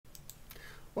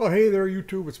Well, hey there,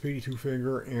 YouTube. It's Petey Two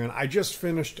Finger, and I just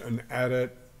finished an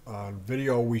edit on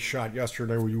video we shot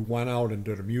yesterday. We went out and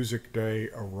did a music day,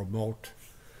 a remote,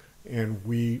 and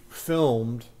we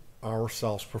filmed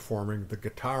ourselves performing the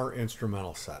guitar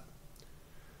instrumental set.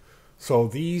 So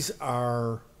these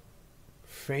are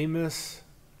famous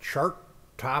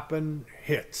chart-topping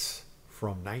hits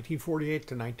from 1948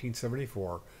 to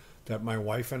 1974 that my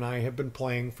wife and I have been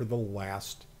playing for the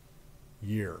last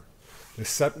year. The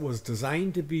set was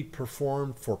designed to be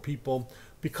performed for people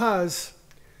because,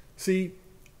 see,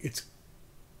 it's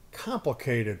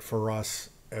complicated for us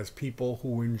as people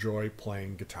who enjoy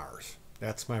playing guitars.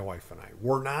 That's my wife and I.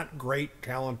 We're not great,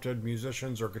 talented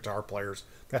musicians or guitar players.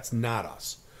 That's not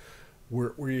us.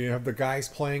 We have the guys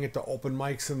playing at the open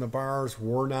mics in the bars.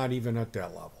 We're not even at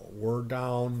that level. We're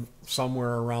down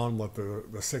somewhere around like the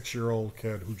 6-year-old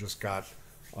kid who just got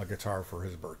a guitar for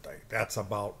his birthday. That's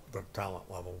about the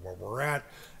talent level where we're at,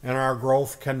 and our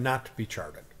growth cannot be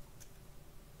charted.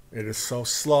 It is so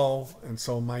slow and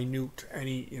so minute.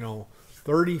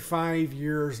 35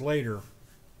 years later,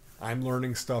 I'm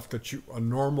learning stuff that a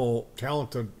normal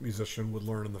talented musician would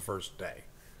learn in the first day.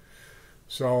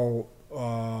 So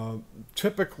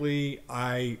typically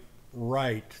I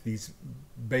write these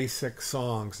basic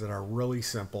songs that are really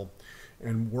simple,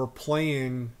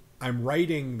 and I'm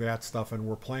writing that stuff and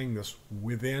we're playing this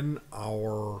within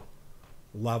our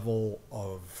level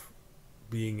of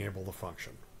being able to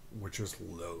function, which is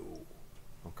low.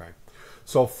 Okay.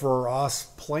 So for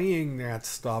us, playing that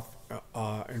stuff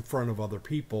in front of other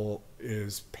people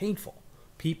is painful.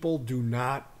 People do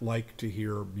not like to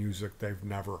hear music they've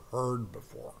never heard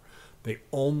before. They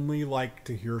only like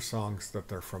to hear songs that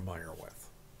they're familiar with.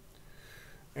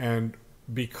 And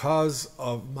because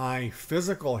of my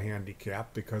physical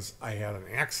handicap, because I had an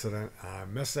accident and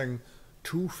I'm missing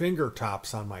 2 finger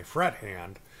tops on my fret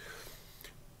hand,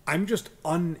 I'm just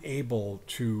unable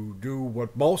to do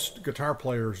what most guitar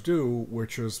players do,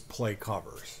 which is play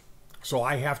covers. So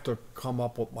I have to come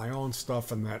up with my own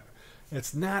stuff, and that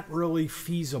it's not really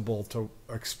feasible to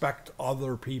expect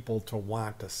other people to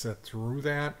want to sit through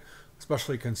that,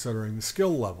 especially considering the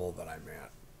skill level that I'm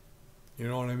at. You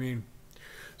know what I mean?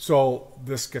 So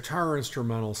this guitar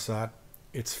instrumental set,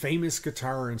 it's famous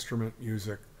guitar instrument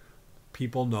music.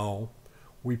 People know.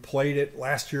 We played it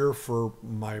last year for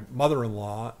my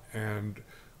mother-in-law, and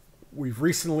we've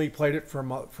recently played it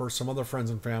for some other friends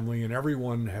and family, and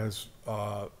everyone has,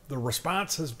 the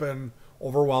response has been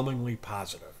overwhelmingly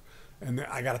positive. And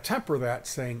I got to temper that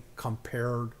saying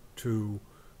compared to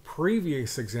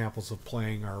previous examples of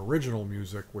playing our original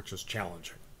music, which is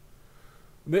challenging.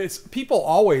 People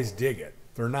always dig it.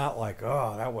 They're not like,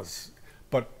 oh, that was,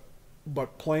 but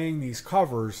playing these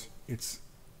covers, it's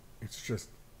just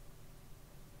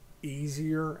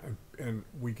easier, and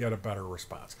we get a better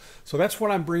response. So that's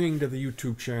what I'm bringing to the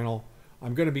YouTube channel.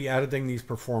 I'm going to be editing these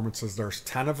performances. There's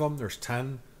 10 of them. There's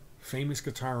 10 famous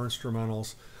guitar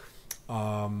instrumentals.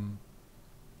 I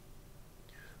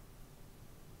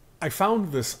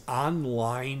found this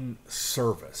online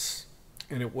service,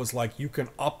 and it was like you can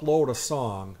upload a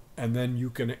song, and then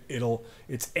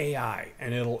it's AI,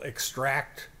 and it'll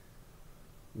extract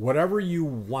whatever you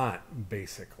want,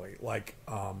 basically. Like,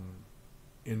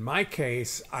 in my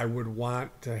case, I would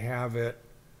want to have it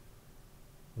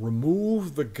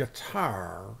remove the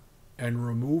guitar and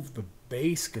remove the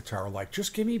bass guitar. Like,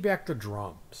 just give me back the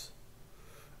drums.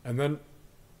 And then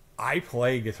I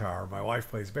play guitar, my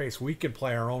wife plays bass. We can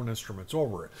play our own instruments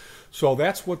over it. So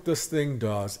that's what this thing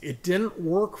does. It didn't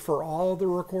work for all of the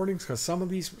recordings because some of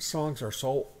these songs are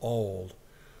so old,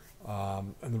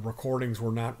 and the recordings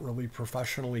were not really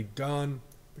professionally done.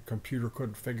 The computer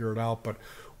couldn't figure it out, but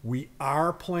we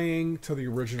are playing to the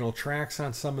original tracks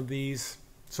on some of these.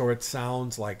 So it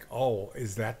sounds like, oh,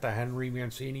 is that the Henry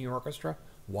Mancini Orchestra?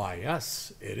 Why,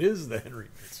 yes, it is the Henry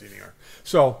Mancini Orchestra.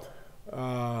 So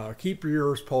keep your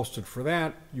ears posted for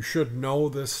that. You should know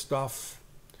this stuff,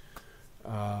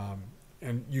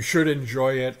 and you should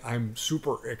enjoy it. I'm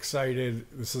super excited.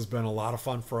 This has been a lot of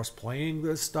fun for us playing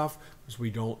this stuff because we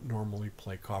don't normally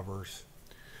play covers.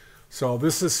 So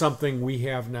this is something we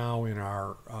have now in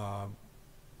our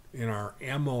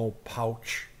ammo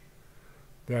pouch,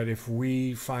 that if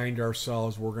we find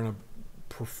ourselves we're going to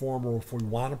perform, or if we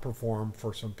want to perform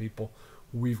for some people,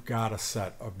 we've got a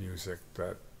set of music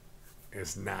that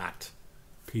is not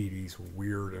Petey's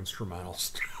weird instrumental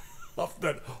stuff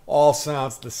that all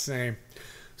sounds the same.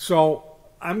 So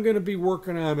I'm going to be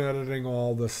working on editing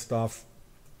all this stuff,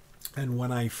 and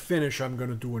when I finish, I'm going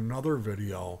to do another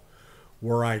video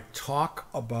where I talk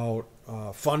about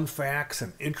fun facts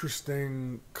and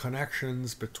interesting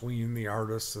connections between the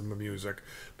artists and the music.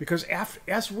 Because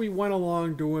as we went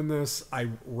along doing this, I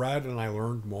read and I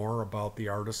learned more about the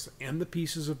artists and the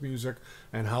pieces of music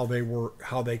and how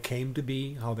they came to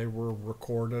be, how they were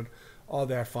recorded, all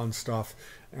that fun stuff.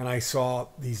 And I saw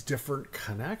these different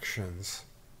connections.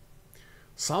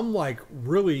 Some like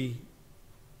really,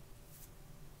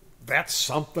 that's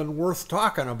something worth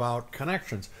talking about,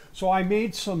 connections. So I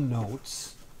made some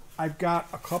notes. I've got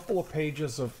a couple of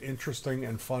pages of interesting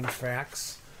and fun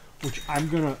facts, which I'm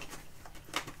going to,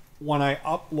 when I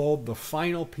upload the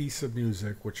final piece of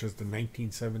music, which is the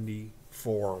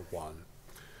 1974 one,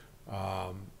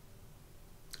 I'm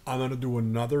going to do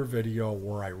another video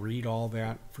where I read all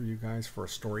that for you guys for a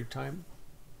story time.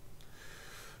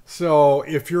 So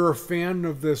if you're a fan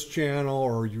of this channel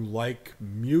or you like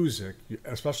music,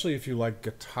 especially if you like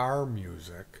guitar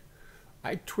music,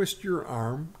 I'd twist your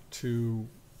arm to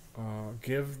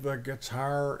give the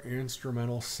guitar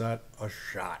instrumental set a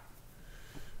shot.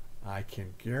 I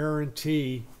can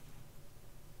guarantee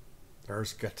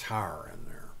there's guitar in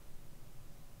there.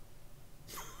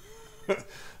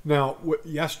 Now,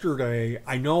 yesterday,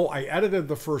 I know I edited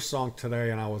the first song today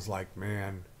and I was like,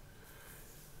 man,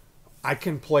 I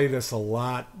can play this a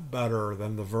lot better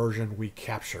than the version we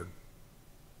captured.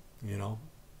 You know,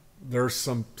 there's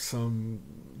some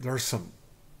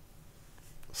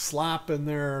slop in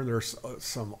there. There's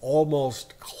some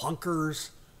almost clunkers,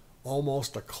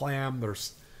 almost a clam.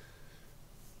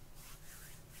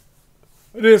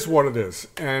 It is what it is.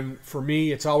 And for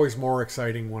me, it's always more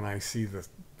exciting when I see the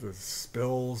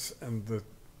spills and the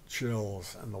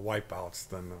chills and the wipeouts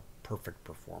than the perfect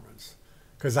performance.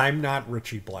 Because I'm not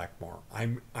Richie Blackmore.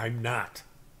 I'm not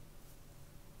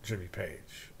Jimmy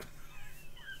Page.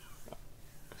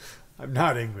 I'm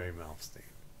not Yngwie Malmsteen.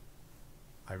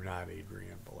 I'm not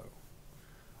Adrian Belew.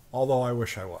 Although I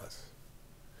wish I was.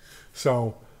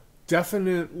 So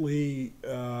definitely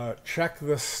check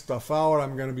this stuff out.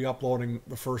 I'm going to be uploading,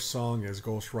 the first song is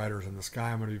Ghost Riders in the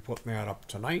Sky. I'm going to be putting that up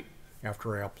tonight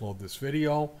after I upload this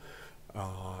video.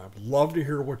 I'd love to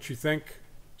hear what you think.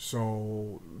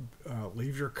 So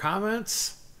leave your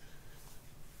comments.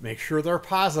 Make sure they're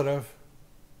positive.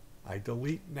 I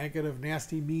delete negative,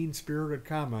 nasty, mean-spirited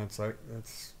comments.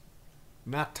 That's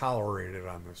not tolerated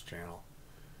on this channel.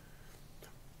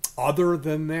 Other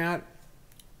than that,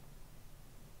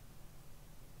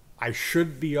 I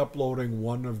should be uploading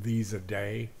one of these a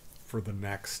day for the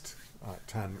next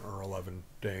 10 or 11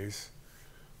 days.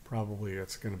 Probably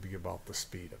it's going to be about the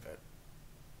speed of it.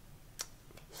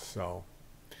 So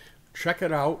check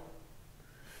it out.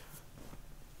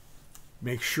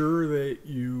 Make sure that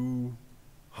you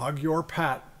hug your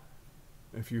pet.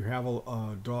 If you have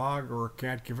a dog or a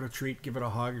cat, give it a treat, give it a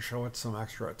hug, show it some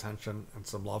extra attention and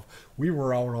some love. We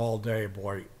were out all day,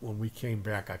 boy. When we came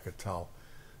back, I could tell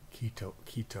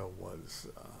Keto was,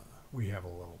 we have a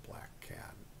little black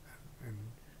cat, and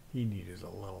he needed a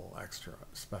little extra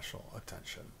special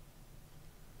attention.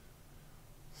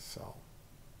 So,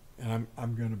 and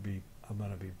I'm gonna be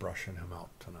brushing him out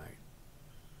tonight.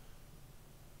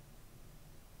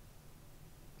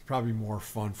 It's probably more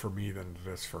fun for me than it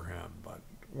is for him, but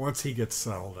once he gets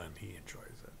settled in, he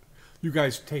enjoys it. You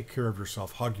guys take care of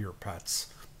yourself, hug your pets,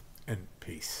 and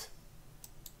peace.